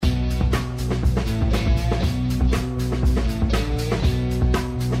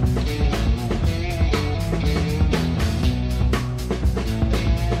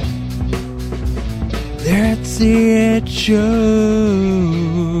see it show.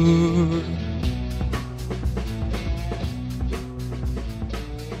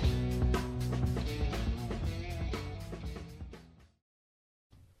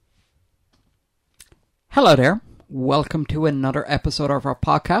 Hello there. Welcome to another episode of our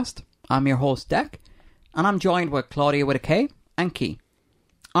podcast. I'm your host, Deck, and I'm joined with Klaudia with a K and Key.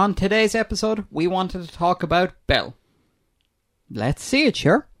 On today's episode, we wanted to talk about Belle. Let's see it,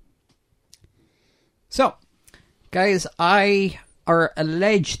 sure. So, guys, our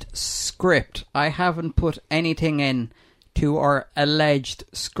alleged script, I haven't put anything in to our alleged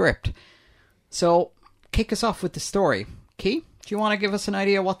script. So, kick us off with the story. Key, do you want to give us an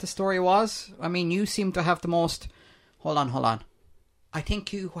idea what the story was? I mean, you seem to have the most... Hold on. I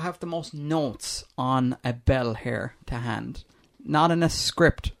think you have the most notes on a Belle here to hand. Not in a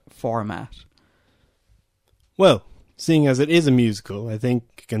script format. Well, seeing as it is a musical, I think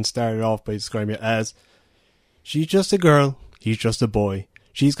you can start it off by describing it as, she's just a girl, he's just a boy.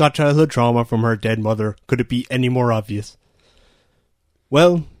 She's got childhood trauma from her dead mother. Could it be any more obvious?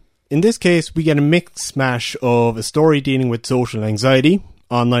 Well, in this case, we get a mixed smash of a story dealing with social anxiety,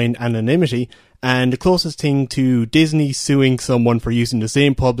 online anonymity, and the closest thing to Disney suing someone for using the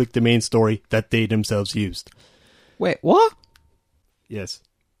same public domain story that they themselves used. Wait, what? Yes.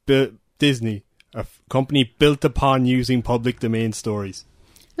 Disney, a company built upon using public domain stories.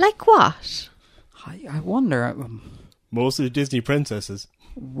 Like what? I wonder. Most of the Disney princesses.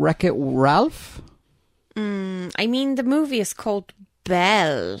 Wreck-It Ralph? I mean, the movie is called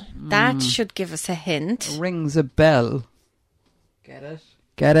Belle. That should give us a hint. Rings a bell. Get it?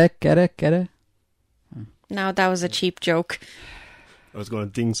 No, that was a cheap joke. I was going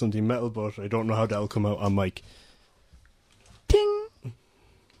to ding something metal, but I don't know how that'll come out on mic. Ding!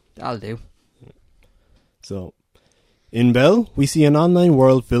 That'll do. So, in Belle, we see an online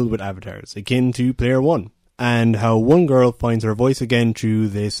world filled with avatars, akin to Player One, and how one girl finds her voice again through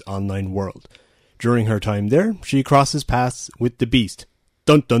this online world. During her time there, she crosses paths with the Beast.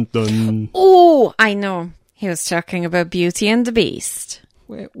 Dun dun dun! Oh, I know. He was talking about Beauty and the Beast.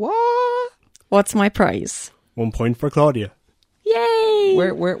 Wait, what? What's my prize? 1 point for Klaudia. Yay!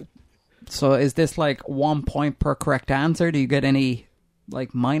 Where? So is this like 1 point per correct answer? Do you get any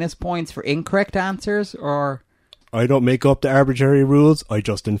like minus points for incorrect answers, or? I don't make up the arbitrary rules, I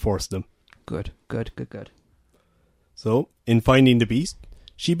just enforce them. Good. So, in finding the Beast,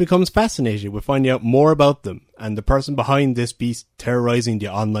 she becomes fascinated with finding out more about them and the person behind this beast terrorizing the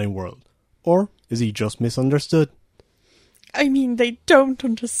online world. Or is he just misunderstood? I mean, they don't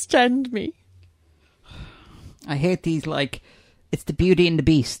understand me. I hate these, like, it's the Beauty and the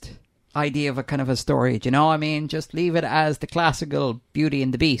Beast idea of a kind of a story, do you know what I mean? Just leave it as the classical Beauty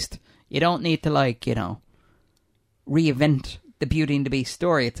and the Beast. You don't need to, like, you know, reinvent the Beauty and the Beast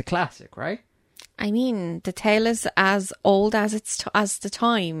story. It's a classic, right? I mean, the tale is as old as as the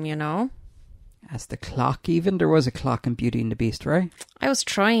time, you know? As the clock, even. There was a clock in Beauty and the Beast, right? I was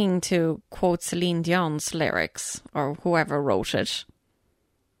trying to quote Celine Dion's lyrics, or whoever wrote it.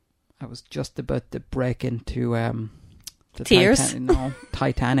 I was just about to break into the Tears?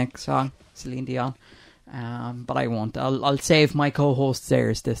 Titanic song, Celine Dion. But I won't. I'll save my co-host's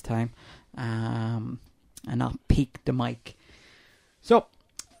theirs this time. And not peak the mic. So,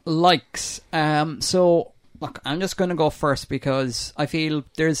 likes. So, look, I'm just going to go first because I feel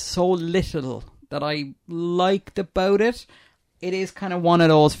there's so little that I liked about it. It is kind of one of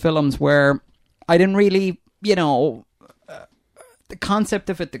those films where I didn't really, you know, the concept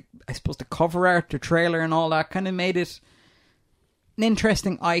of it, I suppose the cover art, the trailer and all that kind of made it an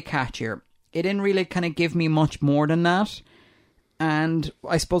interesting eye-catcher. It didn't really kind of give me much more than that. And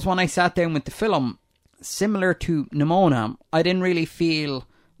I suppose when I sat down with the film, similar to Nimona, I didn't really feel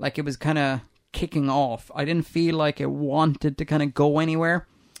like it was kind of kicking off. I didn't feel like it wanted to kind of go anywhere.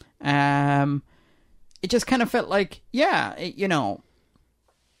 It just kind of felt like, you know,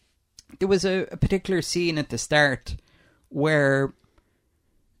 there was a particular scene at the start where,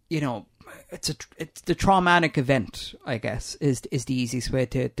 you know, it's the traumatic event, I guess, is the easiest way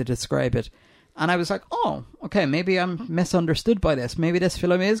to describe it. And I was like, oh, okay, maybe I'm misunderstood by this. Maybe this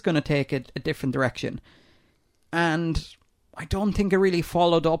film is going to take it a different direction. And I don't think it really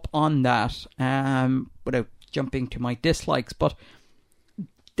followed up on that without jumping to my dislikes. But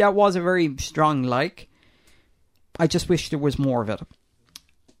that was a very strong like. I just wish there was more of it.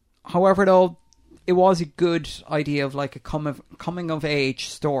 However, though, it was a good idea of like a coming of age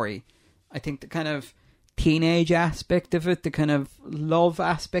story. I think the kind of teenage aspect of it, the kind of love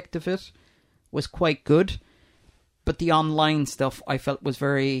aspect of it was quite good. But the online stuff I felt was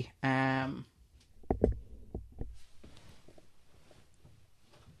very...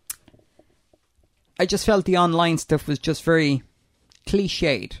 I just felt the online stuff was just very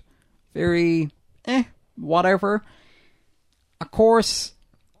cliched. Very, whatever. Of course,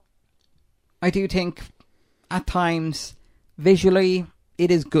 I do think at times, visually,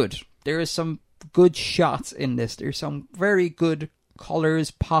 it is good. There is some good shots in this. There's some very good colours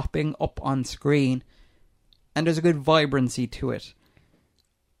popping up on screen. And there's a good vibrancy to it.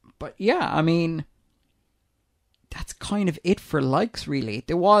 But yeah, I mean, that's kind of it for likes, really.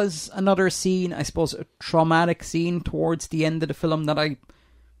 There was another scene, I suppose, a traumatic scene towards the end of the film that I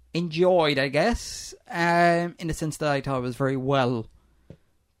enjoyed, I guess, in the sense that I thought it was very well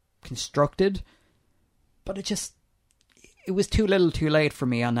constructed. But it was too little too late for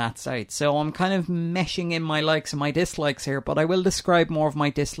me on that side. So I'm kind of meshing in my likes and my dislikes here, but I will describe more of my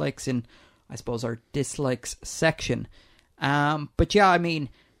dislikes in, I suppose, our dislikes section. But yeah, I mean,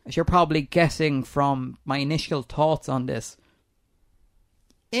 as you're probably guessing from my initial thoughts on this,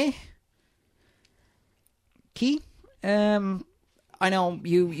 Key, I know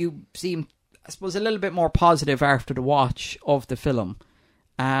you seem, I suppose, a little bit more positive after the watch of the film.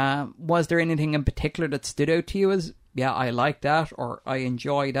 Was there anything in particular that stood out to you as, yeah, I like that, or I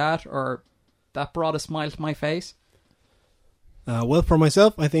enjoy that, or that brought a smile to my face? Well, for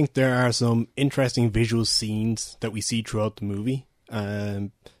myself, I think there are some interesting visual scenes that we see throughout the movie.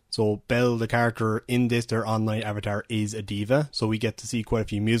 So Belle, the character in this, their online avatar, is a diva. So we get to see quite a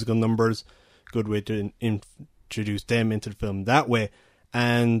few musical numbers. Good way to introduce them into the film that way.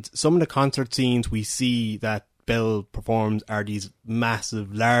 And some of the concert scenes we see that Belle performs are these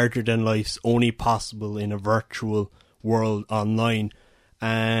massive, larger-than-life, only possible in a virtual world online.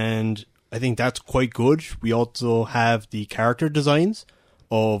 And I think that's quite good. We also have the character designs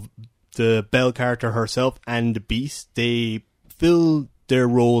of the Belle character herself and the Beast. They fill their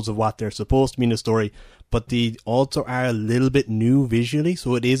roles of what they're supposed to be in the story, but they also are a little bit new visually,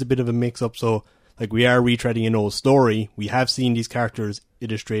 so it is a bit of a mix-up. So, like, we are retreading an old story. We have seen these characters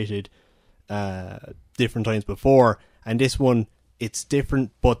illustrated different times before, and this one, it's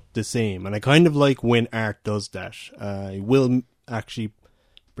different but the same. And I kind of like when art does that. I will actually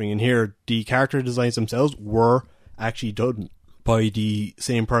bring in here, the character designs themselves were actually done by the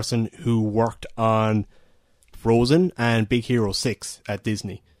same person who worked on Frozen and Big Hero 6 at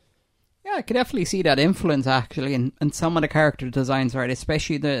Disney. Yeah, I could definitely see that influence, actually, in some of the character designs, right?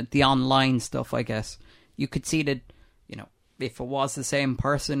 Especially the online stuff, I guess. You could see that, you know, if it was the same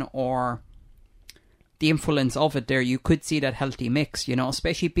person or the influence of it there, you could see that healthy mix, you know,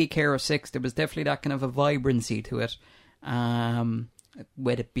 especially Big Hero 6. There was definitely that kind of a vibrancy to it.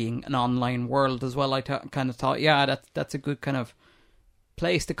 With it being an online world as well, I kind of thought, yeah, that's a good kind of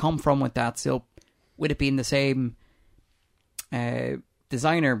place to come from with that. So, with it being the same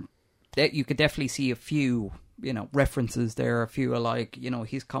designer, that you could definitely see a few, you know, references there, a few alike. You know,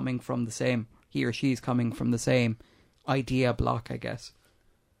 he or she's coming from the same idea block, I guess.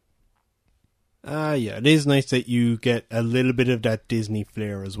 Yeah, it is nice that you get a little bit of that Disney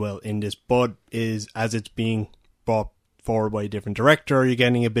flair as well in this, but as it's being brought forward by a different director, you're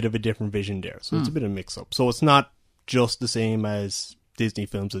getting a bit of a different vision there. So it's a bit of a mix-up. So it's not just the same as Disney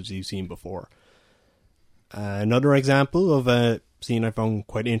films as you've seen before. Another example of a scene I found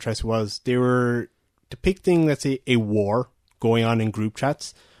quite interesting was they were depicting, let's say, a war going on in group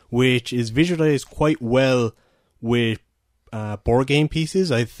chats, which is visualized quite well with board game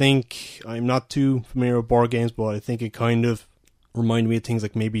pieces. I think, I'm not too familiar with board games, but I think it kind of reminded me of things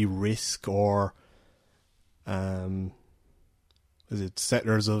like maybe Risk or is it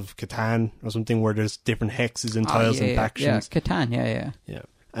Settlers of Catan or something, where there's different hexes and tiles and factions. Yeah, Catan, yeah.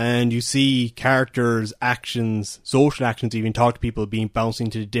 And you see characters' actions, social actions, even talk to people, being bouncing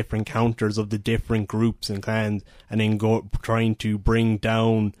to the different counters of the different groups and clans, and then trying to bring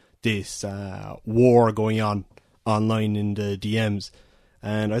down this war going on online in the DMs.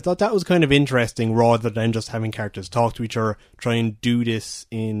 And I thought that was kind of interesting, rather than just having characters talk to each other, try and do this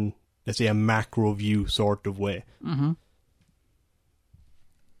in, let's say, a macro view sort of way. Mm-hmm.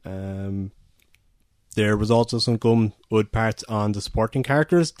 There was also some good parts on the supporting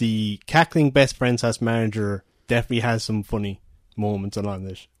characters. The cackling best friend / manager definitely has some funny moments along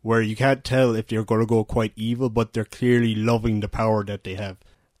this, where you can't tell if they're going to go quite evil, but they're clearly loving the power that they have.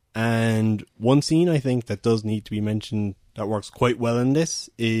 And one scene I think that does need to be mentioned that works quite well in this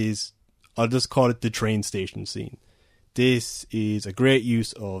is, I'll just call it the train station scene. This is a great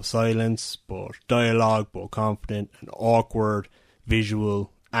use of silence, but dialogue, both confident and awkward,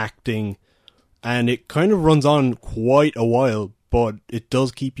 visual, acting, and it kind of runs on quite a while, but it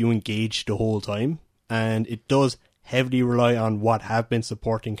does keep you engaged the whole time, and it does heavily rely on what have been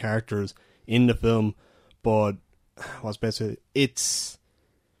supporting characters in the film. But what's best,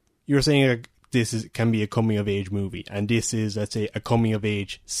 you're saying can be a coming of age movie, and this is, let's say, a coming of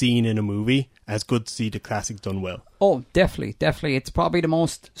age scene in a movie. And it's good to see the classic done well. Oh, definitely. It's probably the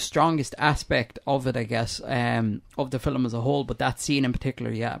most strongest aspect of it, I guess, of the film as a whole. But that scene in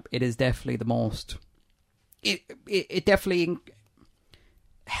particular, yeah, it is definitely the most. It definitely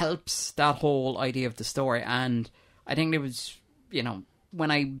helps that whole idea of the story, and I think it was,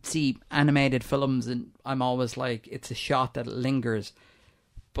 when I see animated films, and I'm always like, it's a shot that lingers.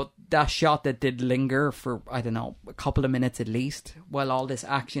 But that shot that did linger for, I don't know, a couple of minutes at least, while all this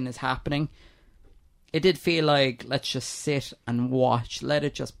action is happening, it did feel like, let's just sit and watch, let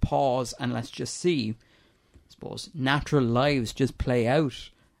it just pause, and let's just see, I suppose, natural lives just play out,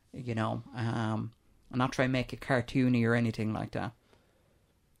 and not try and make it cartoony or anything like that.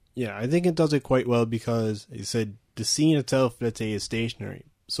 Yeah, I think it does it quite well because, as I said, the scene itself, let's say, is stationary.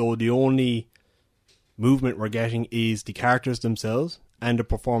 So the only movement we're getting is the characters themselves and the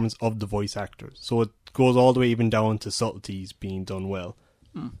performance of the voice actors. So it goes all the way even down to subtleties being done well.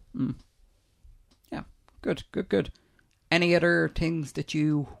 Yeah, good. Any other things that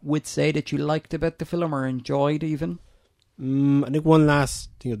you would say that you liked about the film or enjoyed even? I think one last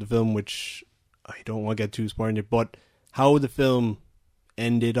thing of the film, which I don't want to get too spoiled, but how the film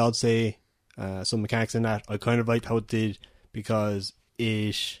ended, I'd say, some mechanics in that, I kind of liked how it did, because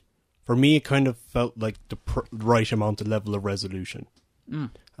for me, it kind of felt like the right amount of level of resolution.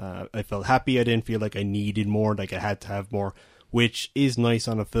 I felt happy. I didn't feel like I needed more, like I had to have more, which is nice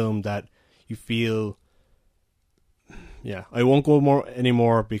on a film that you feel. Yeah, I won't go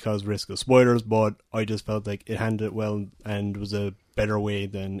anymore because risk of spoilers, but I just felt like it handled it well and was a better way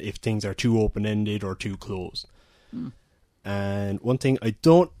than if things are too open-ended or too closed. And one thing, I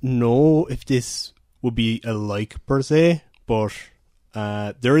don't know if this would be a like per se, but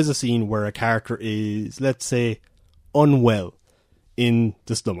there is a scene where a character is, let's say, unwell in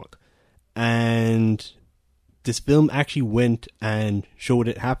the stomach, and this film actually went and showed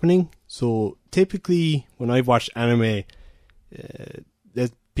it happening. So typically when I've watched anime,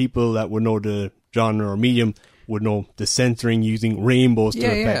 there's people that would know the genre or medium would know the censoring using rainbows to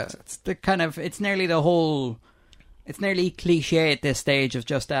effect. It's the kind of, it's nearly cliche at this stage of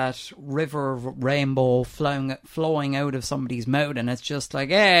just that river of rainbow flowing out of somebody's mouth, and it's just like,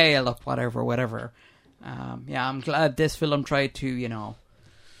 hey, look, whatever. I'm glad this film tried to,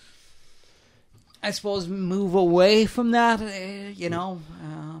 I suppose, move away from that,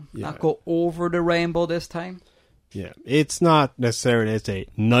 not go over the rainbow this time. Yeah, it's not necessarily, let's say,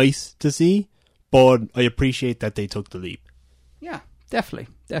 nice to see, but I appreciate that they took the leap. Yeah, definitely.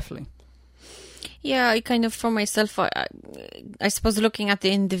 Yeah, I kind of, for myself, I suppose looking at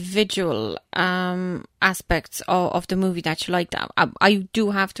the individual aspects of the movie that you liked, I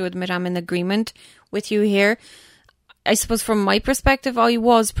do have to admit I'm in agreement with you here. I suppose from my perspective, I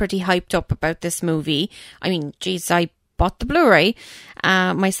was pretty hyped up about this movie. I mean, geez, I bought the Blu-ray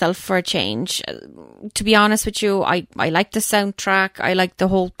myself for a change. To be honest with you, I liked the soundtrack. I liked the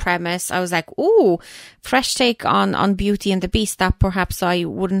whole premise. I was like, ooh, fresh take on Beauty and the Beast that perhaps I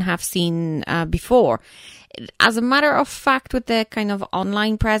wouldn't have seen before. As a matter of fact, with the kind of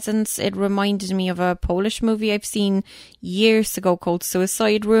online presence, it reminded me of a Polish movie I've seen years ago called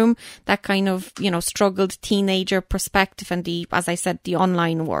Suicide Room. That kind of, struggled teenager perspective and as I said, the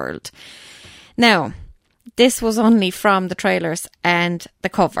online world. Now, this was only from the trailers and the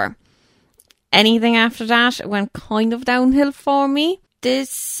cover. Anything after that went kind of downhill for me.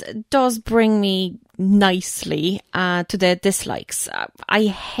 This does bring me nicely to the dislikes. I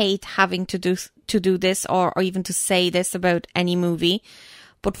hate having to do this or even to say this about any movie.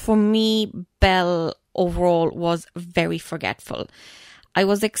 But for me, Belle overall was very forgetful. I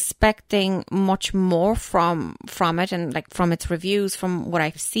was expecting much more from it and from its reviews, from what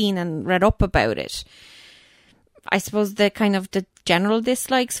I've seen and read up about it. I suppose the general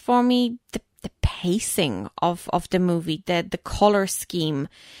dislikes for me, the pacing of the movie, the color scheme.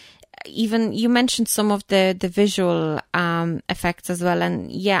 Even you mentioned some of the visual effects as well,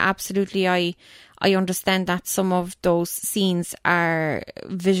 and yeah, absolutely, I understand that some of those scenes are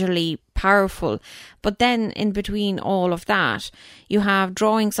visually powerful, but then in between all of that, you have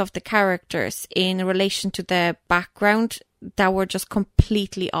drawings of the characters in relation to the background that were just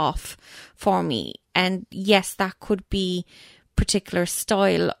completely off for me. And yes, that could be particular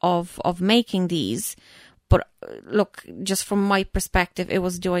style of making these. But look, just from my perspective, it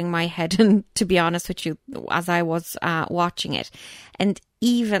was doing my head in, to be honest with you, as I was watching it. And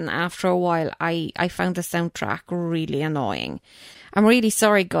even after a while, I found the soundtrack really annoying. I'm really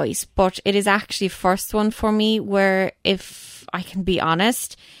sorry, guys, but it is actually the first one for me where, if I can be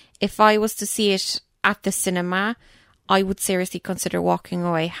honest, if I was to see it at the cinema, I would seriously consider walking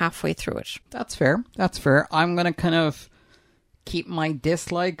away halfway through it. That's fair. That's fair. I'm going to kind of keep my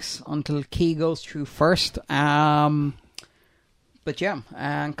dislikes until Key goes through first. But yeah,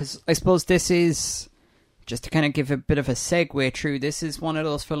 because I suppose this is, just to kind of give a bit of a segue through, this is one of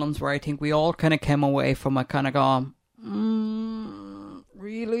those films where I think we all kind of came away from a kind of go,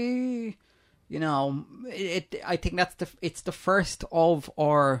 really? You know, I think it's the first of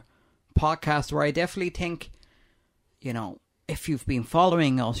our podcast where I definitely think, you know, if you've been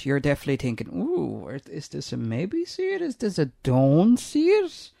following us, you're definitely thinking, ooh, is this a maybe see it? Is this a don't see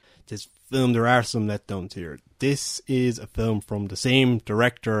it? This film, there are some letdowns here. This is a film from the same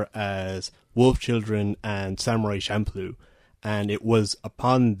director as Wolf Children and Samurai Champloo, and it was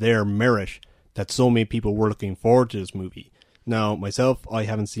upon their merit that so many people were looking forward to this movie. Now, myself, I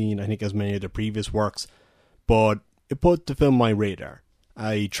haven't seen, I think, as many of the previous works, but it put the film on my radar.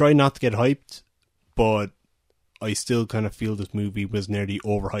 I try not to get hyped, but I still kind of feel this movie was nearly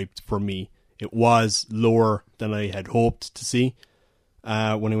overhyped for me. It was lower than I had hoped to see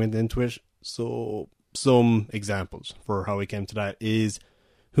when I went into it. So, some examples for how I came to that is,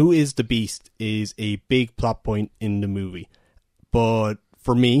 who is the Beast is a big plot point in the movie. But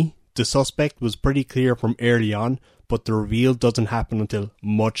for me, the suspect was pretty clear from early on, but the reveal doesn't happen until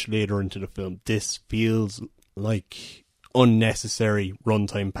much later into the film. This feels like unnecessary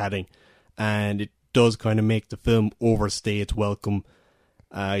runtime padding, and it does kind of make the film overstay its welcome.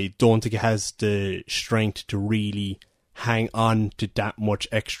 I don't think it has the strength to really hang on to that much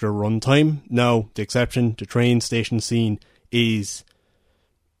extra runtime. Now, the exception, the train station scene is,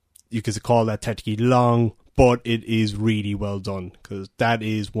 you could call that technically long, but it is really well done, because that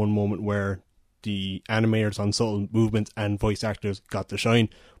is one moment where the animators on subtle movements and voice actors got the shine,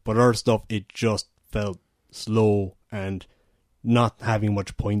 but other stuff, it just felt slow and not having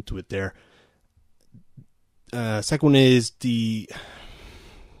much point to it there. Second one is you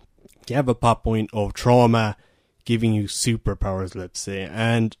have a plot point of trauma giving you superpowers, let's say,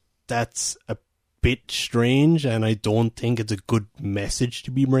 and that's a bit strange, and I don't think it's a good message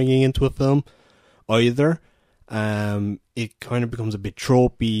to be bringing into a film either. It kind of becomes a bit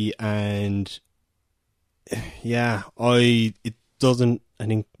tropey, and yeah, it doesn't, I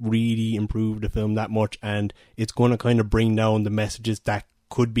think, really improve the film that much, and it's going to kind of bring down the messages that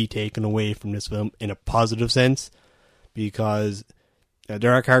could be taken away from this film in a positive sense, because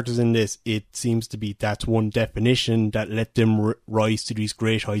there are characters in this, it seems to be that's one definition that let them rise to these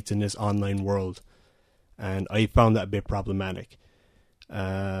great heights in this online world, and I found that a bit problematic.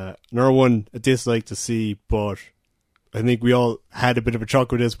 Another one, a dislike to see, but I think we all had a bit of a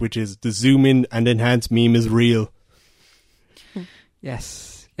chuckle with this, which is the zoom in and enhance meme is real.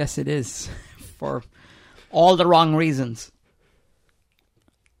 Yes, it is, for all the wrong reasons.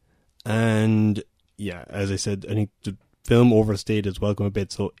 And yeah, as I said, I think the film overstayed its welcome a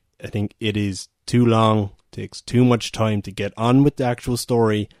bit, so I think it is too long, takes too much time to get on with the actual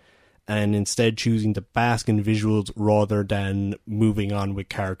story, and instead choosing to bask in visuals rather than moving on with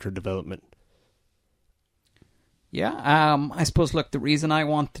character development. Yeah, I suppose, look, the reason I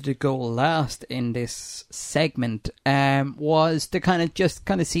wanted to go last in this segment was to kind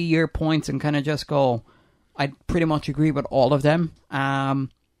of see your points and kind of just go, I pretty much agree with all of them,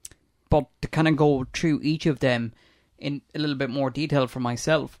 but to kind of go through each of them in a little bit more detail for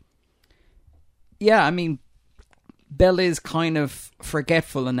myself. Yeah, I mean, Belle is kind of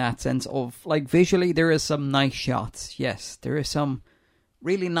forgetful in that sense of, like, visually there is some nice shots. Yes, there is some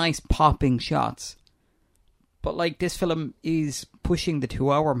really nice popping shots. But, like, this film is pushing the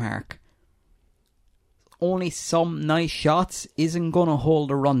 2-hour mark. Only some nice shots isn't going to hold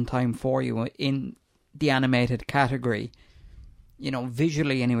a runtime for you in the animated category. You know,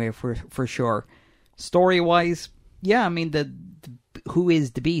 visually anyway, for sure. Story-wise, yeah, I mean, the who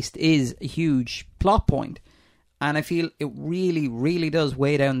is the Beast is a huge plot point. And I feel it really, really does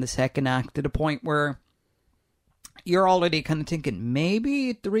weigh down the second act to the point where you're already kind of thinking,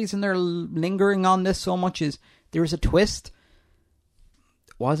 maybe the reason they're lingering on this so much is there's a twist.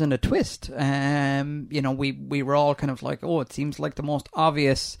 It wasn't a twist. You know, we were all kind of like, oh, it seems like the most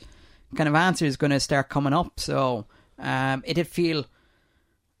obvious kind of answer is going to start coming up. So it did feel,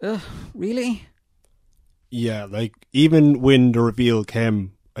 really? Yeah, like, even when the reveal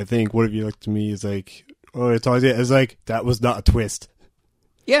came, I think what you looked to me is like, oh, it's like, that was not a twist.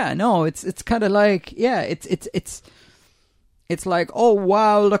 Yeah, no, it's kind of like, yeah, it's like, oh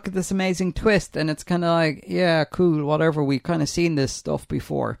wow, look at this amazing twist, and it's kind of like, yeah, cool, whatever. We've kind of seen this stuff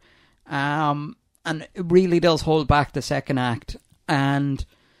before, and it really does hold back the second act, and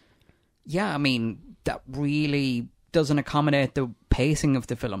yeah, I mean, that really doesn't accommodate the pacing of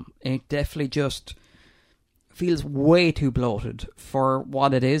the film. It definitely just feels way too bloated for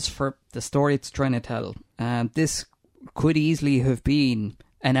what it is, for the story it's trying to tell. This could easily have been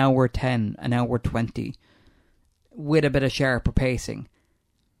an hour 10, an hour 20, with a bit of sharper pacing.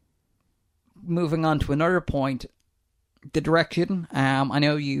 Moving on to another point, the direction. I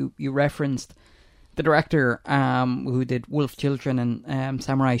know you referenced the director who did Wolf Children and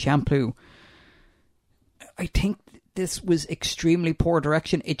Samurai Champloo. I think this was extremely poor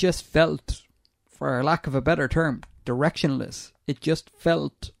direction. It just felt, for lack of a better term, directionless. It just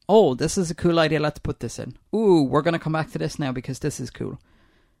felt, oh, this is a cool idea, let's put this in. Ooh, we're going to come back to this now because this is cool.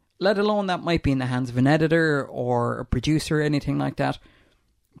 Let alone that might be in the hands of an editor or a producer or anything like that.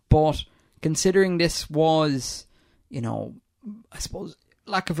 But considering this was, I suppose,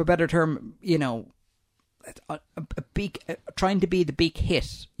 lack of a better term, a big, trying to be the big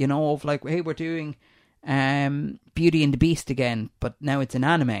hit, of like, hey, we're doing Beauty and the Beast again, but now it's an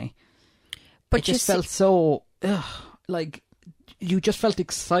anime. But it just felt so, like, you just felt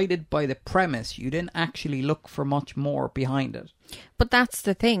excited by the premise. You didn't actually look for much more behind it. But that's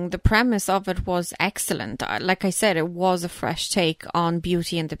the thing. The premise of it was excellent. Like I said, it was a fresh take on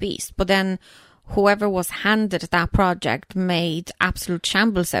Beauty and the Beast. But then whoever was handed that project made absolute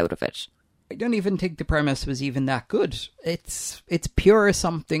shambles out of it. I don't even think the premise was even that good. It's pure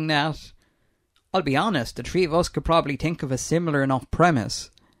something that, I'll be honest, the three of us could probably think of a similar enough premise.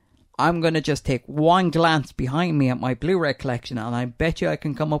 I'm going to just take one glance behind me at my Blu-ray collection and I bet you I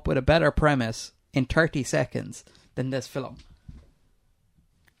can come up with a better premise in 30 seconds than this film.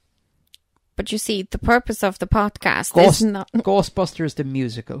 But you see, the purpose of the podcast is not... Ghostbusters the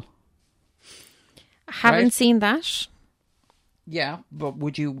musical. Haven't seen that. Yeah, but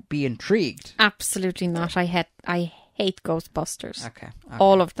would you be intrigued? Absolutely not. I hate Ghostbusters. Okay.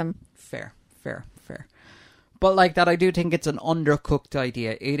 All of them. Fair. But like that, I do think it's an undercooked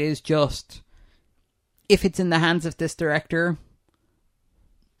idea. It is just, if it's in the hands of this director,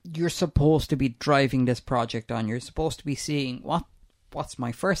 you're supposed to be driving this project on. You're supposed to be seeing what's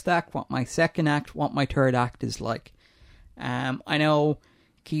my first act, what my second act, what my third act is like. I know,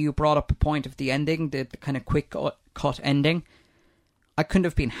 Key, you brought up a point of the ending, the kind of quick cut ending. I couldn't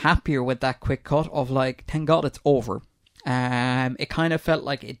have been happier with that quick cut of like, thank God it's over. It kind of felt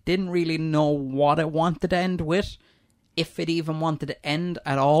like it didn't really know what it wanted to end with, if it even wanted to end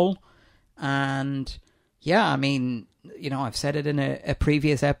at all. And yeah, I mean, I've said it in a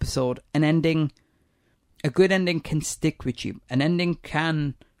previous episode, a good ending can stick with you. An ending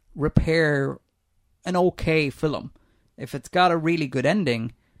can repair an okay film. If it's got a really good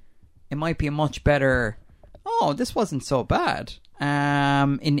ending, it might be a much better, oh, this wasn't so bad,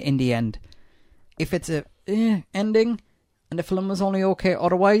 in the end. If it's a ending, and the film was only okay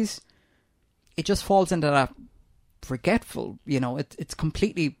otherwise, it just falls into that forgetful, it's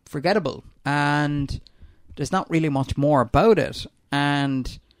completely forgettable, and there's not really much more about it.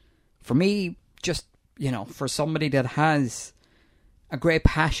 And for me, just, for somebody that has a great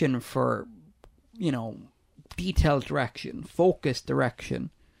passion for, detailed direction, focused direction,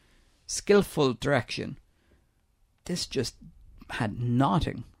 skillful direction, this just had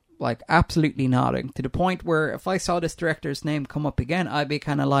nothing. Like, absolutely nothing. To the point where if I saw this director's name come up again, I'd be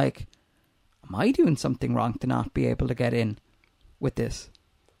kind of like, am I doing something wrong to not be able to get in with this?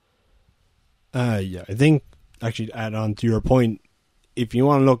 Yeah, I think, actually, to add on to your point, if you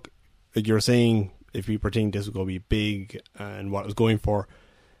want to look, like you're saying, if people think this was going to be big and what it was going for,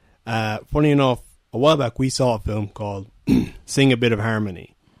 funny enough, a while back we saw a film called Sing a Bit of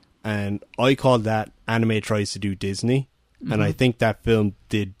Harmony, and I called that Anime Tries to Do Disney. And I think that film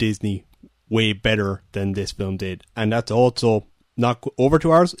did Disney way better than this film did. And that's also not over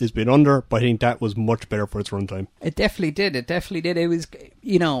 2 hours. It's been under, but I think that was much better for its runtime. It definitely did. It was,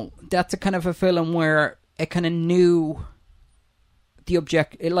 that's a kind of a film where it kind of knew the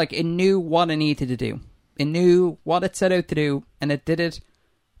it knew what it needed to do. It knew what it set out to do, and it did it.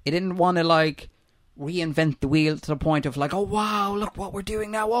 It didn't want to, reinvent the wheel to the point of oh wow, look what we're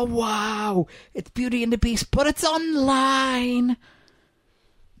doing now, oh wow, it's Beauty and the Beast, but it's online.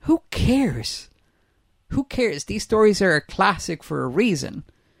 Who cares? These stories are a classic for a reason.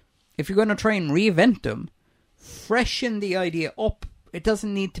 If you're going to try and reinvent them, freshen the idea up. It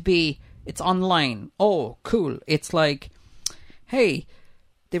doesn't need to be, it's online, oh cool, it's like, hey,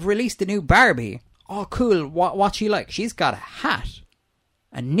 they've released a new Barbie, oh cool, what's she like? She's got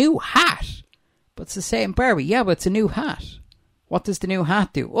a new hat. But it's the same Barbie. Yeah, but it's a new hat. What does the new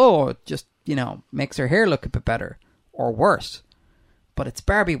hat do? Oh, it just, makes her hair look a bit better. Or worse. But it's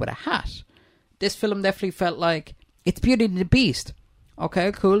Barbie with a hat. This film definitely felt like, it's Beauty and the Beast.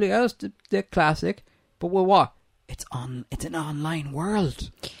 Okay, cool, yeah, it's the classic. But with what? It's an online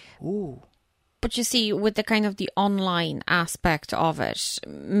world. Ooh. But you see, with the kind of the online aspect of it,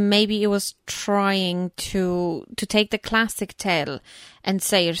 maybe it was trying to take the classic tale and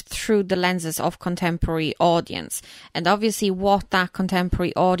say it through the lenses of contemporary audience. And obviously what that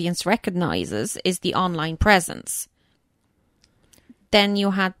contemporary audience recognizes is the online presence. Then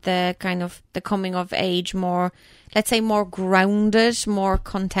you had the kind of the coming of age, more, let's say, more grounded, more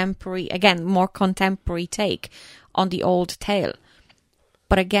contemporary take on the old tale.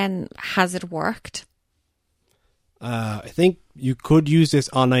 But again, has it worked? I think you could use this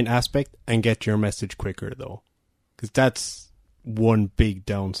online aspect and get your message quicker, though. Because that's one big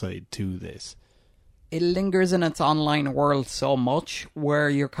downside to this. It lingers in its online world so much where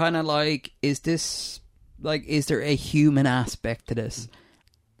you're kind of like, is there a human aspect to this?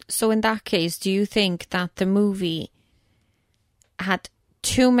 So in that case, do you think that the movie had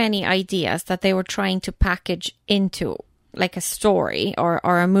too many ideas that they were trying to package into like a story or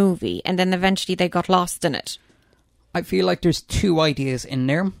a movie, and then eventually they got lost in it? I feel like there's two ideas in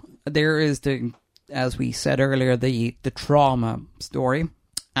there. There is as we said earlier, the trauma story,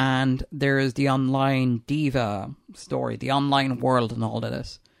 and there is the online diva story, the online world and all of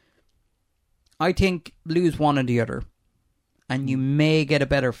this. I think lose one or the other, and you may get a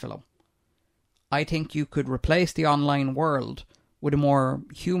better film. I think you could replace the online world with a more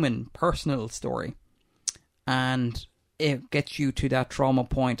human, personal story, and it gets you to that trauma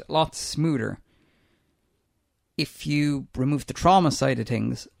point a lot smoother. If you remove the trauma side of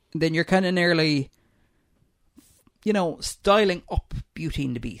things, then you're kind of nearly, styling up Beauty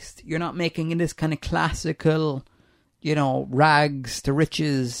and the Beast. You're not making it this kind of classical, rags to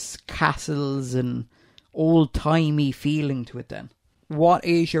riches, castles, and old-timey feeling to it then. What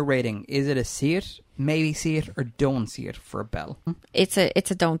is your rating? Is it a see it, maybe see it, or don't see it for Belle? It's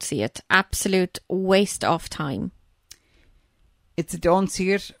a don't see it. Absolute waste of time. It's a don't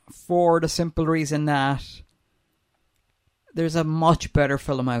see it for the simple reason that there's a much better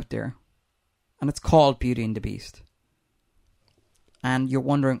film out there, and it's called Beauty and the Beast. And you're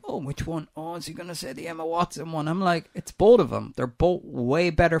wondering, which one? Oh, is he going to say the Emma Watson one? I'm like, it's both of them. They're both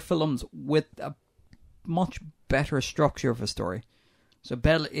way better films with a much better structure of a story. So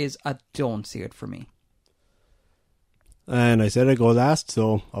Belle is a don't see it for me. And I said I'd go last,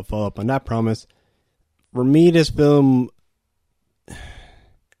 so I'll follow up on that promise. For me, this film,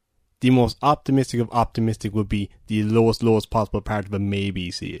 the most optimistic of optimistic would be the lowest possible part of a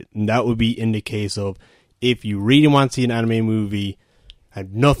maybe see it. And that would be in the case of, if you really want to see an anime movie,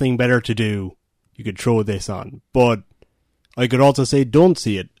 had nothing better to do, you could throw this on. But I could also say don't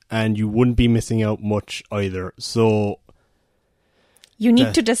see it, and you wouldn't be missing out much either. So you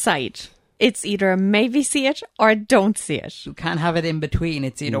need to decide. It's either a maybe see it or don't see it. You can't have it in between.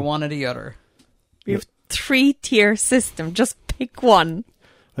 It's either one or the other. We have 3-tier system. Just pick one.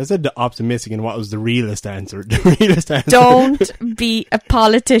 I said the optimistic, and what was the realist answer? The realist answer. Don't be a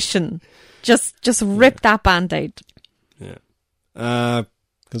politician. Just rip that Band-Aid. Yeah.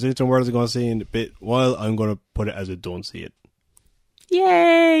 Considering some words I'm going to say in a bit while, I'm going to put it as a don't see it.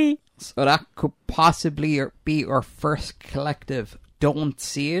 Yay! So that could possibly be our first collective don't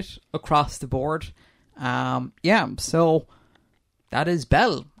see it across the board. So that is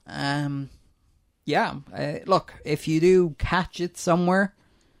Belle. Look, if you do catch it somewhere,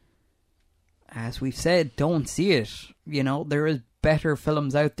 as we've said, don't see it. There is better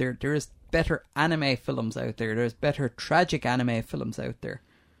films out there. There is better anime films out there. There's better tragic anime films out there.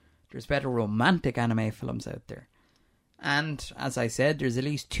 There's better romantic anime films out there. And, as I said, there's at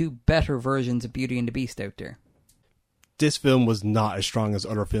least 2 better versions of Beauty and the Beast out there. This film was not as strong as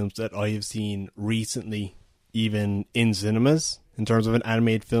other films that I have seen recently, even in cinemas, in terms of an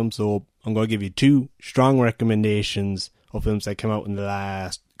animated film. So I'm going to give you 2 strong recommendations of films that came out in the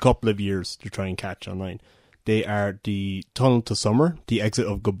last couple of years to try and catch online. They are The Tunnel to Summer, The Exit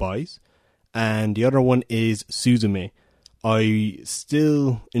of Goodbyes, and the other one is Suzume. I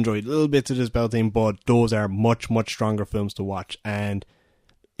still enjoyed little bits of this Belle thing, but those are much, much stronger films to watch. And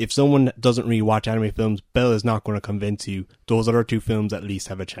if someone doesn't really watch anime films, Belle is not going to convince you. Those other 2 films at least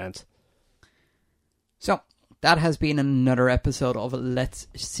have a chance. So, that has been another episode of Let's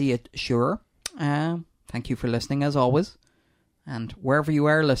See It Sure. Thank you for listening as always. And wherever you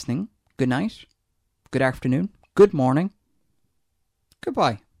are listening, good night, good afternoon, good morning,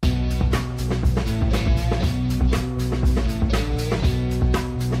 goodbye.